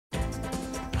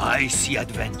Icy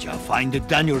adventure find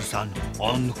Danielson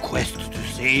on quest to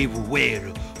save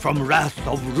whale from wrath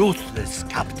of ruthless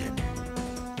captain.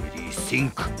 Will he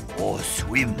sink or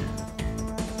swim?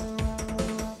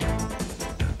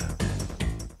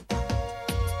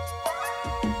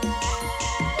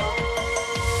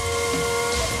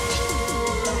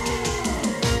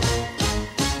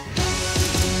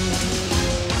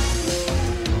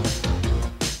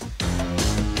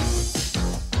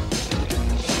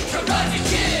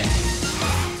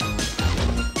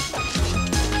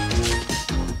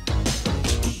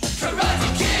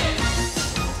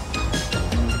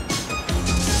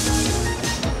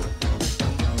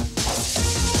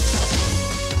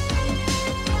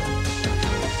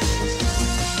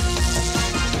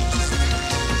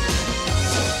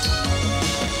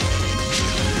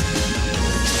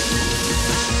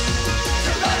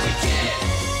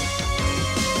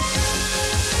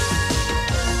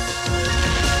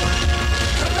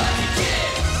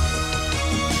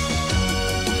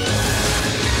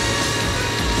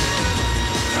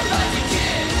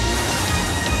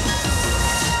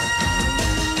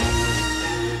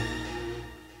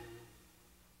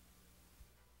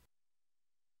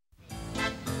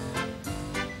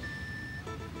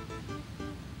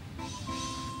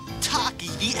 Taki,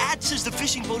 the ad says the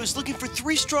fishing boat is looking for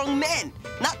 3 strong men,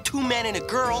 not 2 men and a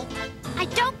girl. I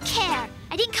don't care.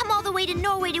 I didn't come all the way to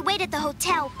Norway to wait at the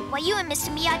hotel while you and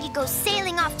Mr. Miyagi go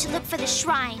sailing off to look for the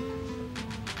shrine.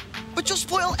 But you'll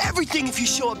spoil everything if you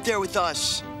show up there with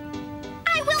us.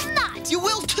 I will not! You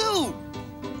will too!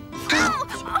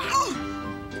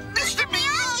 Mr.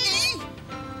 Miyagi!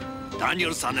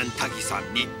 Danielson and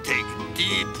Taki-san need take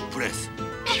deep breath.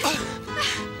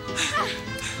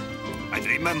 And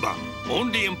remember,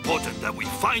 only important that we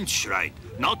find shrine,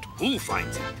 not who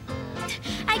finds it.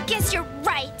 I guess you're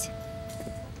right.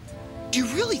 Do you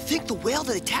really think the whale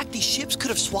that attacked these ships could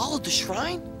have swallowed the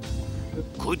shrine?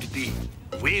 Could be.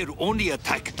 Whale only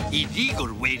attack illegal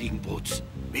whaling boats.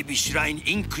 Maybe shrine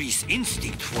increase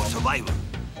instinct for survival.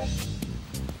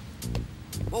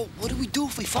 Well, what do we do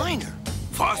if we find her?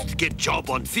 First get job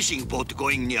on fishing boat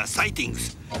going near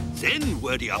sightings. Then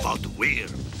worry about whale.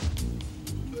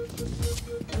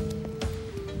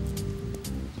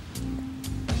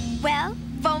 Well,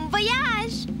 bon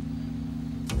voyage!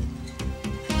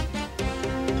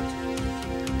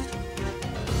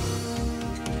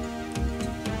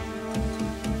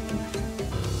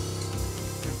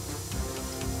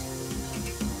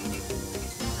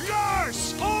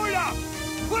 Lars! Olaf!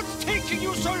 What's taking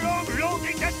you so long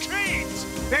loading the crates?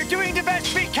 We're doing the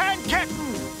best we can, Captain!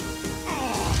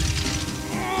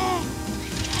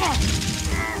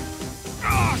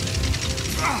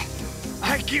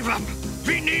 I give up.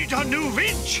 We need a new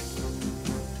winch.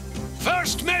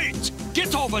 First mate,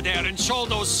 get over there and show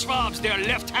those swabs their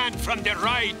left hand from their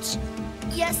right.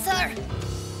 Yes, sir.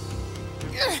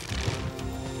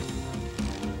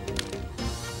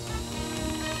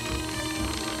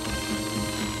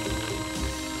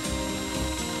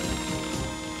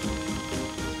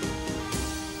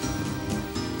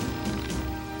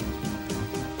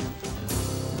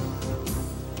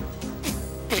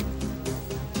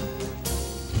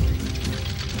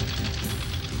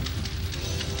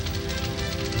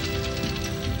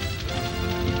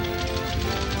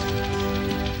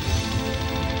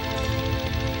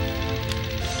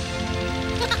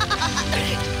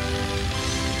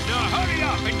 Hurry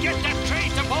up and get that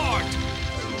crate aboard!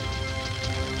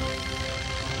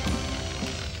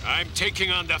 I'm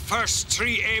taking on the first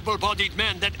 3 able-bodied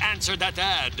men that answer that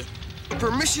ad.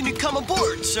 Permission to come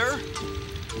aboard, sir.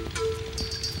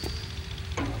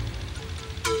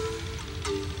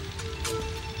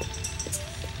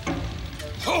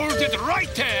 Hold it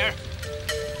right there!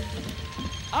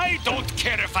 I don't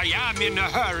care if I am in a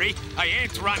hurry. I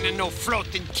ain't running no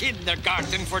floating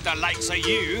kindergarten for the likes of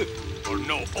you. Or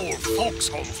no old folks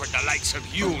home for the likes of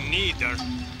you neither.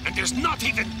 And there's not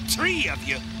even 3 of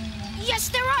you. Yes,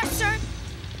 there are, sir.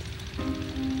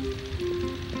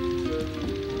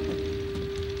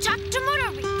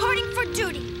 Taktamura reporting for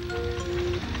duty.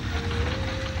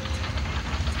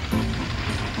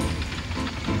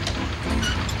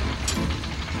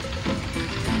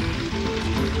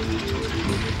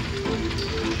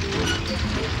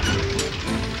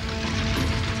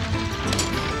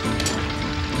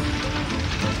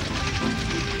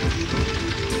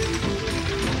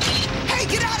 Hey,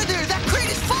 get out of there! That crate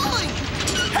is falling!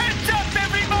 Hands up,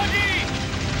 everybody!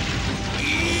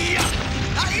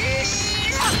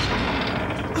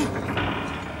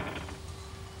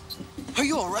 Are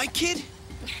you all right, kid?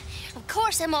 Of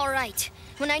course I'm all right.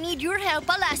 When I need your help,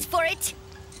 I'll ask for it.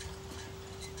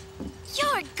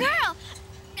 You're a girl.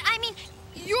 I mean,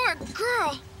 you're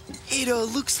girl. It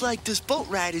looks like this boat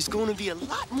ride is going to be a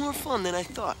lot more fun than I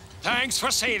thought. Thanks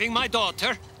for saving my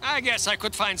daughter. I guess I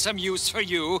could find some use for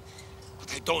you.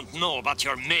 But I don't know about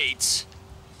your mates.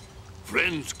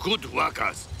 Friends could whack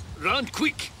us. Run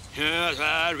quick.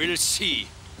 Yeah, we'll see.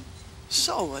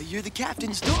 So, you're the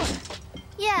captain's daughter?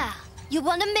 Yeah. You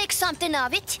want to make something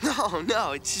of it?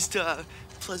 No, it's just a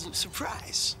pleasant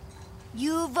surprise.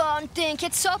 You won't think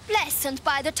it's so pleasant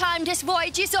by the time this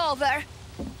voyage is over.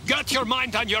 Get your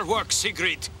mind on your work,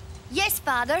 Sigrid. Yes,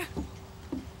 Father.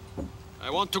 I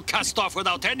want to cast off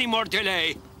without any more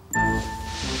delay.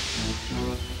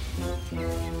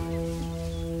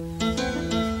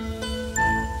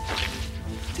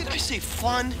 Did I say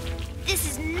fun? This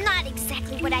is not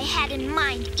exactly what I had in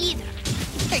mind either.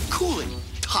 Hey, cool it,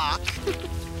 Talk.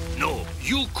 No,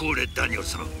 you cool it,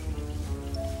 Daniel-san.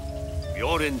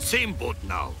 You're in same boat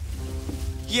now.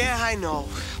 Yeah, I know.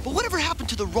 But whatever happened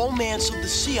to the romance of the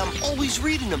sea I'm always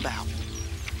reading about?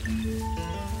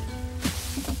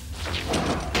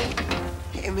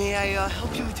 Hey, may I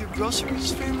help you with your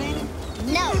groceries, fair maiden?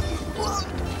 No.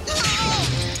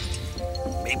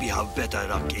 Maybe have better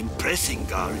luck impressing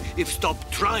girl if stop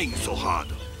trying so hard.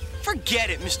 Forget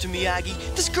it, Mr. Miyagi.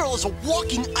 This girl is a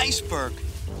walking iceberg.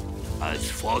 As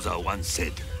father once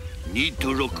said, need to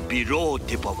look below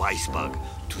tip of iceberg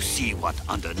to see what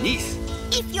underneath.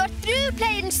 If you're through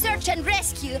playing search and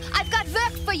rescue, I've got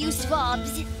work for you,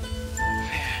 swabs.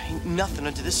 Ain't nothing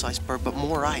under this iceberg but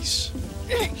more ice.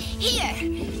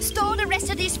 Here, store the rest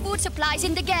of these food supplies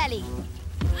in the galley.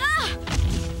 Ah!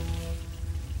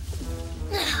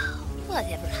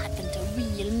 Whatever happened to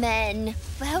real men?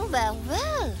 Well, well,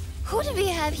 well. Who do we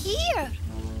have here?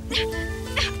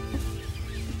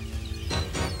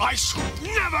 I should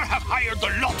never have hired the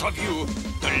lot of you.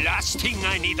 The last thing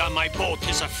I need on my boat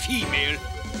is a female.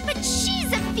 But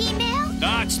she's a female.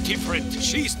 That's different.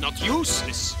 She's not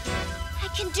useless. I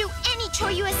can do any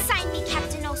chore you assign me,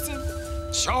 Captain Olsen.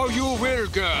 So you will,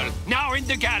 girl. Now in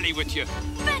the galley with you.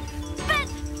 But...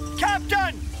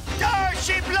 Captain! There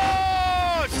she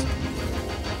blows!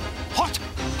 What?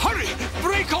 Hurry!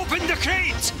 Break open the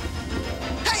crates!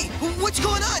 Hey, what's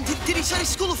going on? Did he set a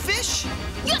school of fish?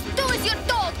 Just do as you're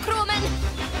told, crewman.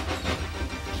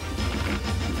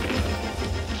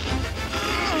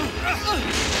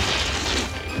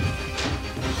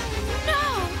 no!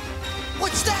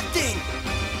 What's that thing?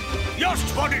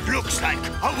 Just what it looks like,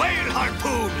 a whale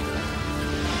harpoon.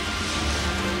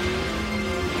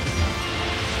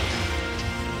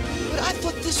 But I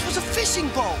thought this was a fishing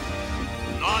boat.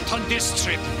 Not on this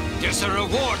trip. There's a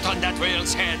reward on that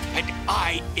whale's head, and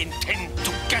I intend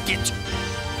to get it.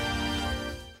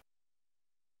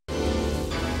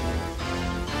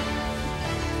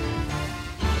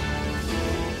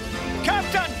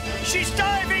 Captain! She's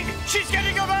diving! She's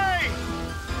getting away!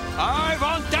 I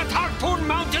want that harpoon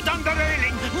mounted on the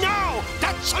railing. Now!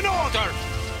 That's an order!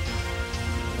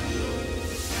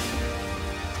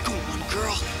 Go on,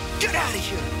 girl. Get out of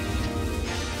here.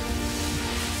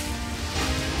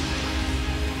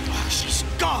 She's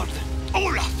gone.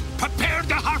 Olaf, prepare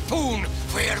the harpoon.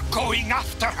 We're going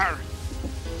after her.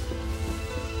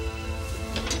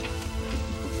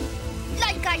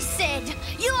 Like I said,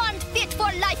 you aren't fit for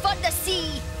life on the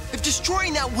sea. If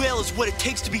destroying that whale is what it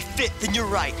takes to be fit, then you're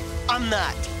right. I'm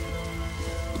not.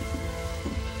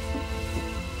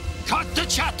 Cut the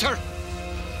chatter.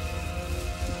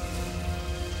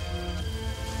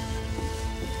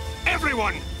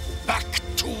 Everyone, back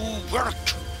to work.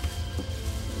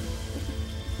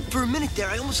 For a minute there,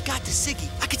 I almost got to Siggy.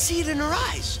 I could see it in her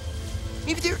eyes.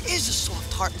 Maybe there is a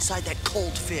soft heart inside that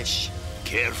cold fish.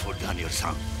 Careful,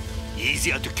 Daniel-san.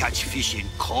 Easier to catch fish in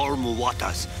calm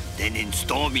waters than in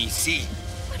stormy sea.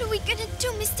 What are we gonna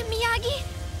do, Mr. Miyagi?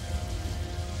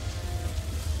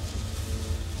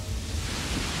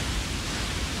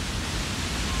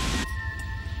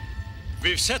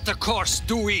 We've set the course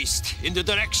due east, in the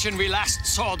direction we last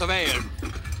saw the whale.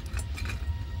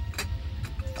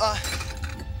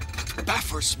 What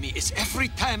baffles me is every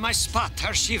time I spot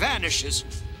her, she vanishes.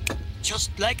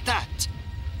 Just like that.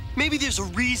 Maybe there's a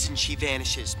reason she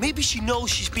vanishes. Maybe she knows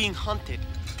she's being hunted.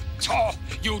 Oh,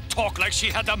 you talk like she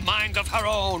had a mind of her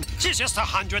own. She's just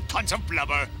 100 tons of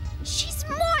blubber. She's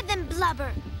more than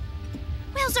blubber.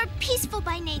 Whales are peaceful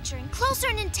by nature and closer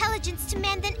in intelligence to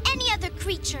man than any other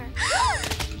creature.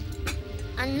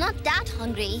 I'm not that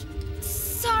hungry.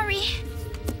 Sorry.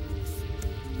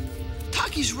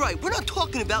 Taki's right. We're not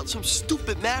talking about some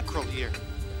stupid mackerel here.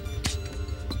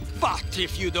 But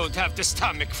if you don't have the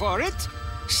stomach for it,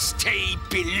 stay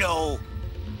below.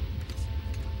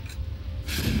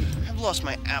 I've lost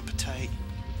my appetite.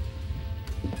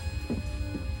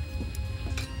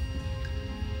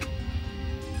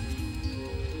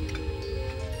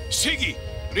 Siggy,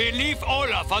 relieve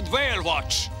Olaf on whale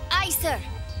watch. Aye, sir.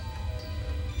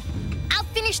 I'll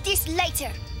finish this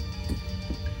later.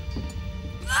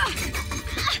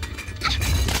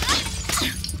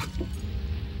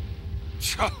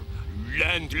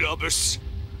 Landlubbers.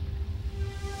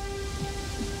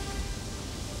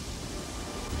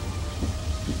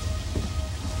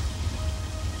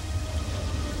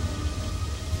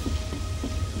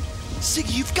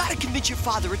 Siggy, you've got to convince your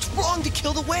father it's wrong to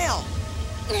kill the whale.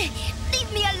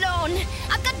 Leave me alone.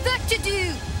 I've got work to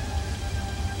do.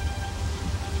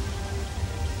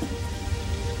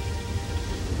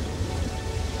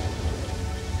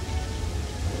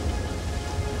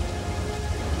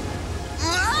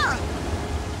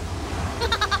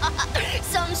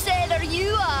 Some sailor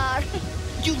you are.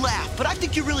 You laugh, but I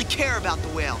think you really care about the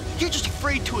whale. You're just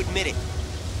afraid to admit it.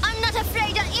 I'm not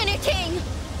afraid of anything.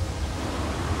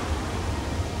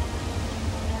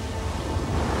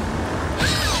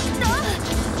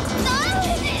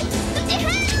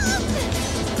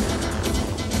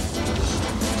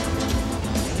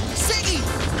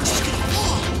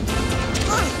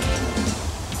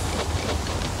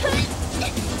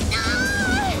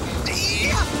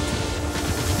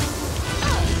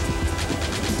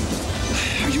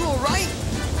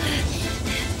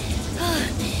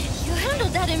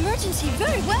 Emergency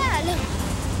very well.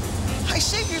 I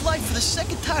saved your life for the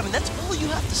second time, and that's all you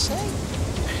have to say?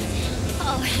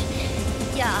 Oh,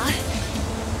 yeah.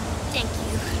 Thank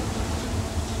you.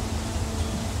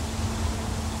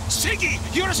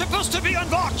 Siggy, you're supposed to be on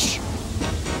watch!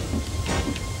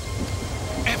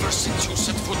 Ever since you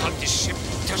set foot on this ship,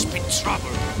 there's been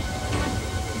trouble.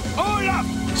 Olaf,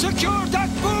 secure that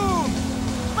boom!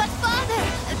 But father,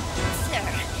 sir,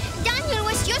 Daniel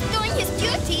was just doing his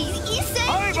duties. He said...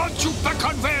 I want you back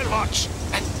on whale watch,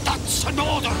 and that's an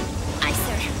order. Aye,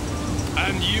 sir.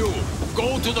 And you,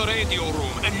 go to the radio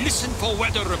room and listen for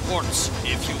weather reports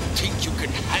if you think you can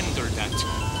handle that.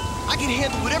 I can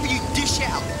handle whatever you dish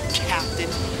out, Captain.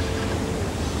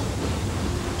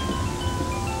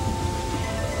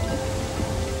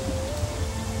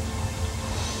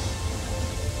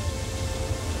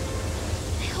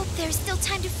 I hope there's still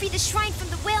time to free the shrine from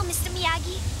the whale, Mr.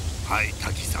 Miyagi. Hi,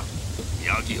 Taki-san.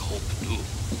 Miyagi hope too.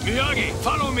 Miyagi,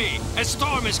 follow me. A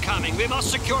storm is coming. We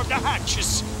must secure the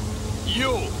hatches.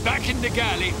 You, back in the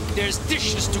galley. There's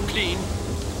dishes to clean.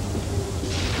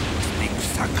 Make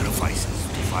sacrifices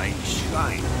to find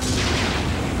shrine.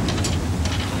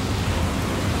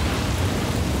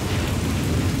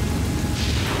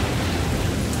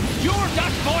 You're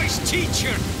that boy's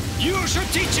teacher. You should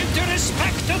teach him to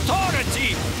respect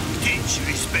authority. Teach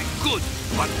respect good,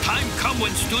 but time come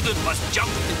when student must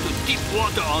jump into deep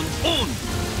water on own.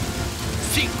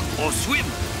 Sink or swim.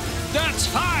 That's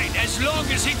fine, as long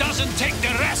as he doesn't take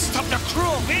the rest of the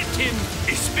crew with him.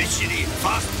 Especially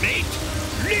fast mate.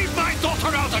 Leave my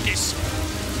daughter out of this.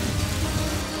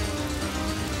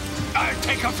 I'll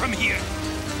take her from here.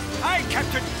 Aye,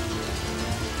 Captain.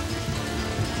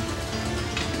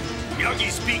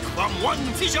 Miyagi speak from one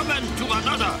fisherman to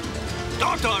another.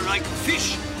 Daughter like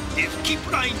fish. If keep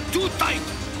line too tight,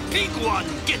 big one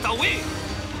get away.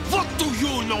 What do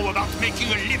you know about making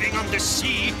a living on the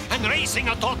sea and raising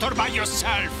a daughter by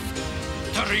yourself?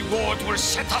 The reward will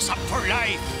set us up for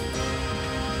life.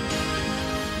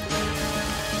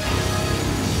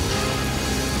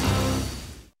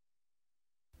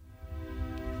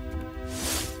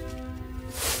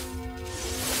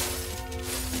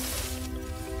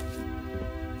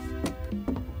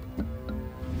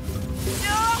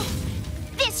 No!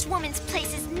 This woman's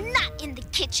place is not in the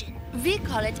kitchen. We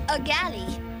call it a galley.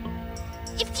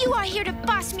 If you are here to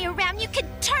boss me around, you could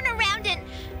turn around and...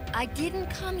 I didn't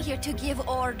come here to give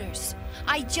orders.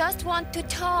 I just want to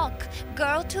talk,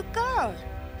 girl to girl.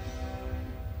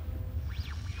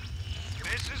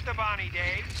 This is the Bonnie,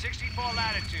 Dave. 64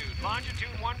 latitude, longitude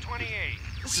 128.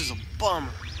 This is a bummer.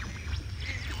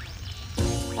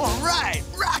 All right,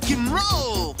 rock and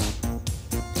roll!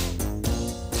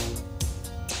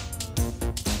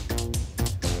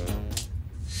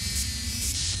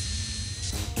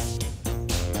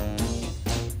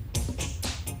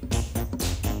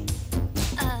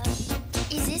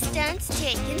 Is this dance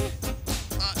taken?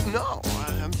 No,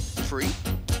 I'm free.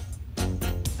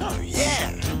 Oh,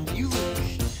 yeah. You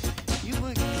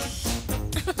look...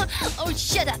 Oh,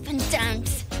 shut up and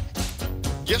dance.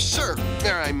 Yes, sir.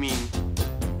 There, I mean...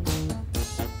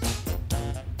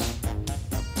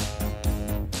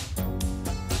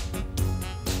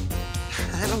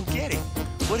 I don't get it.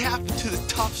 What happened to the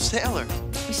tough sailor?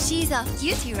 She's off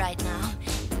duty right now.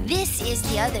 This is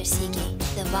the other Siggy,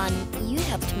 the one you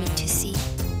helped me to see.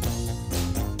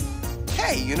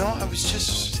 Hey, you know, I was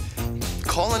just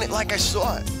calling it like I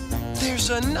saw it. There's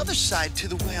another side to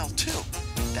the whale, too.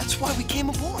 That's why we came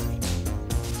aboard.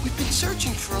 We've been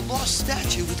searching for a lost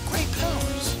statue with great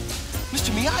powers.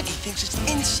 Mr. Miyagi thinks it's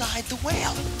inside the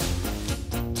whale.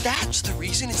 That's the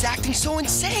reason it's acting so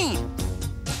insane.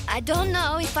 I don't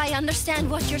know if I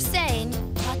understand what you're saying,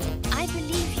 but I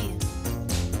believe you.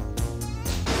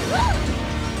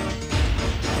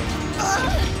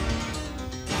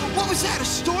 What was that, a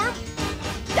storm?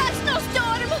 That's no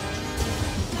storm!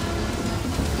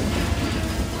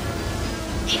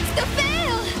 It's the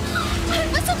veil! I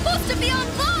was supposed to be on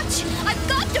watch! I've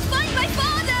got to find my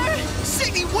father!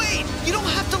 Siggy, wait! You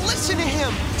don't have to listen to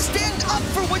him! Stand up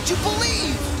for what you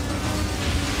believe!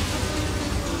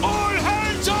 All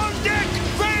hands on deck!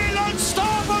 Veil on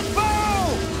starboard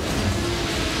bow!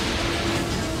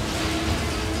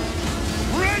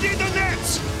 Ready the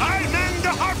nets! I'll man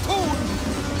the harpoon!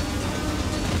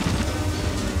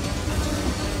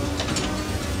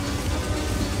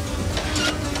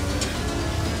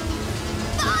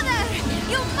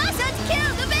 You mustn't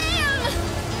kill the veil!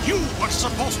 You were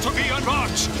supposed to be on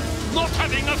watch, not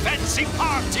having a fancy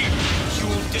party. You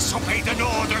disobeyed an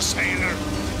order, sailor.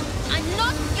 I'm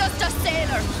not just a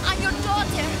sailor. I'm your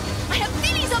daughter. I have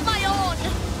feelings of my own.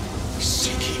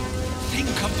 Siki,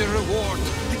 think of the reward.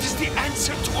 It is the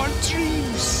answer to our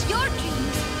dreams. Your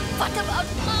dreams? What about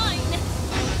mine?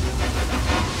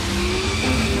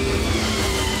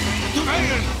 The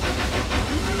veil!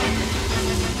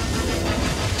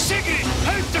 Siggy,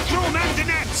 help the crew man the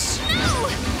nets! No!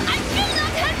 I will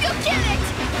not help you kill it!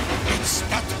 It's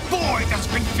that boy that's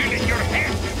been filling your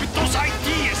head with those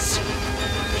ideas!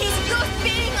 He's just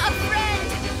being a friend!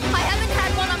 I haven't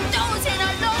had one of those in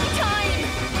a long time!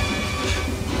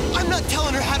 I'm not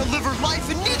telling her how to live her life,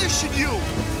 and neither should you!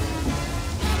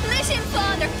 Listen,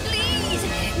 Father, please!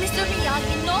 Mr.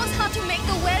 Miyagi knows how to make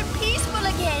the world peaceful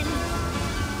again!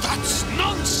 That's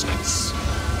nonsense!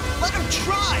 Let him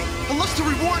try! Unless the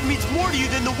reward means more to you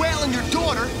than the whale and your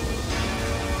daughter.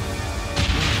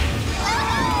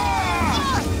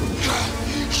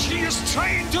 She is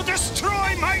trying to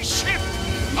destroy my ship!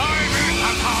 I will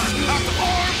have her at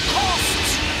all costs!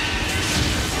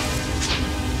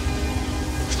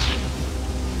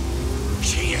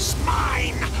 She is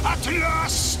mine at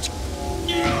last!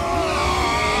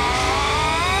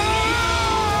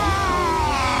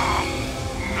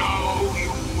 Now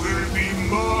you will be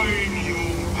mine, you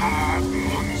mad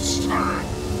monster!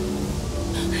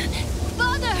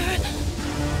 Father!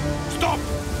 Stop!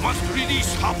 Must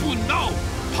release harpoon now!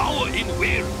 Power in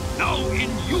where? Now in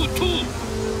you too!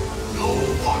 No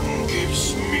one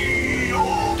gives me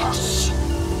orders!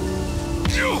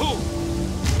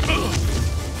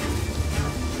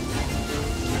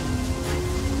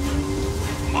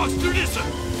 Master, listen!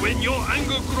 When your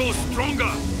anger grows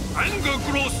stronger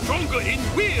in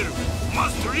where?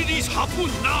 Must release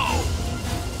harpoon now!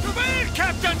 The whale,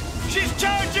 Captain! She's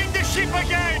charging the ship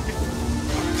again!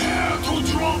 Prepare to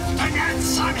drop the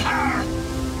nets on her!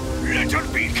 Let her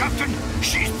be, Captain!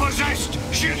 She's possessed!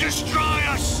 She'll destroy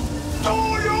us! Do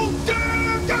you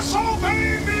dare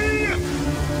disobey me?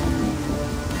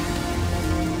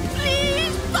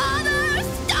 Please, Father,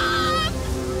 stop!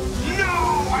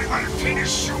 Now I will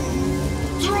finish you!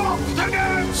 Drop the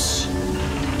nets!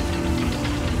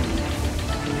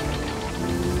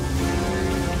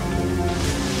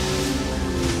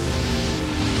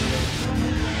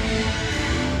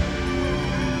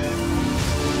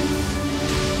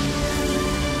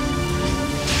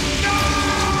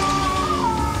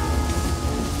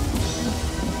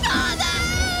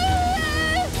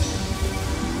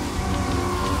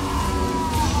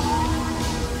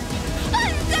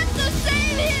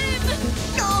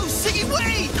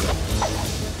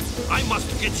 I must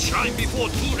get shine before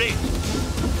too late.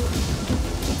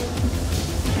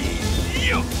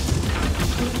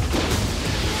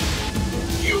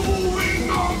 You will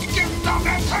not get the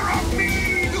better of me,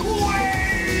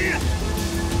 whale!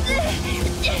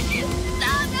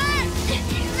 Father!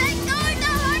 Let go of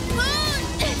the harpoon!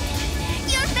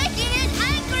 You're making it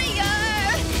angrier!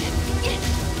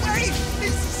 Wait!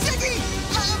 Siggy!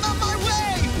 I'm on my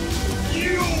way!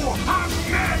 You have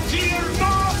met your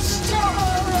master!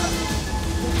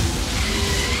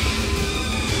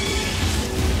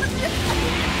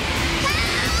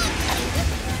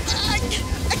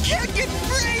 I can't get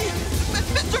free!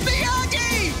 Mr.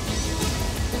 Miyagi!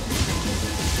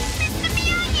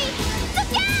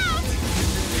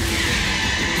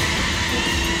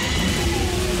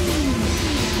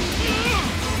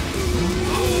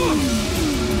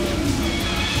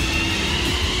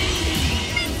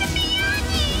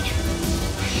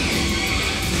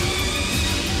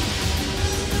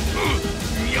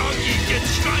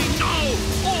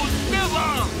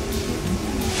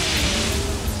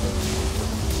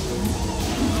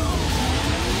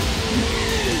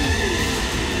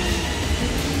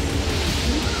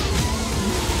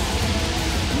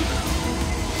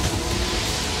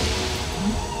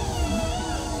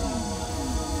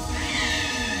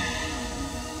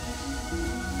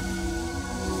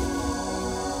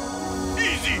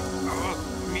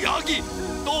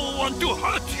 Miyagi! Don't want to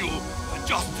hurt you,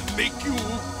 just make you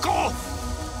cough!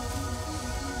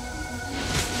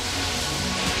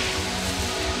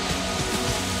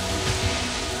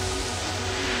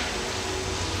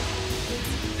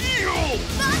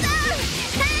 Mother!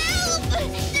 Help!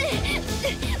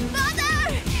 Mother!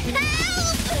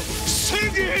 Help!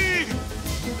 Siggy!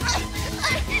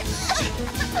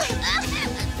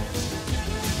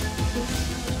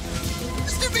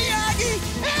 Mr. Miyagi,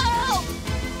 help!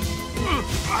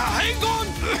 Hang on!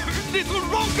 Little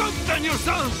longer than your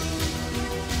son!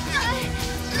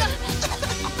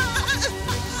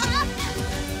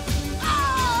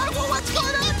 Well, what's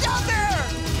going on down there?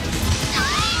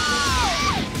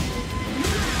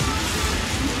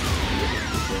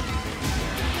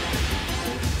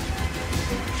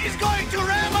 She's going to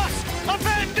ram us!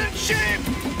 Abandon ship!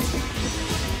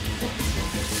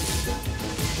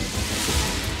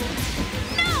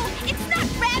 No! It's not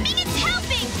ramming, it's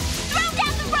helping! Throw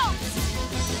down the ropes!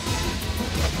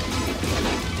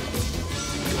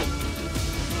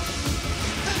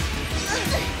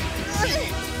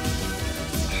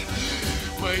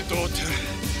 My daughter,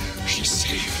 she's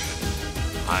safe.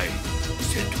 I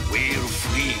set we're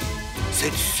free,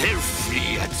 set self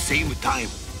free at same time.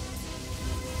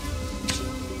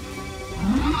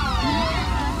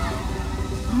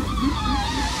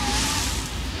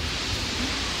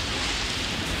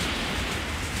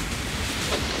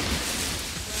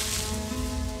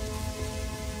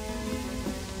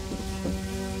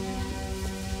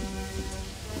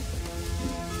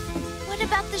 What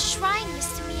about the shrine,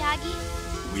 Mr. Miyagi?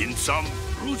 Win some,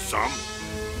 lose some.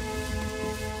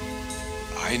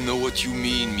 I know what you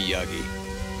mean, Miyagi.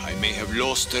 I may have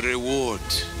lost a reward,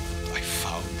 but I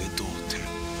found a daughter.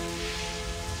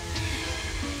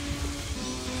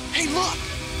 Hey, look!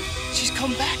 She's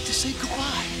come back to say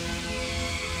goodbye.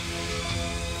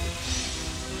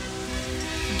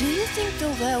 Do you think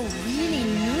the whale really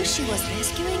knew she was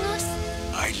rescuing us?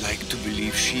 I'd like to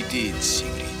believe she did,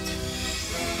 Siggy.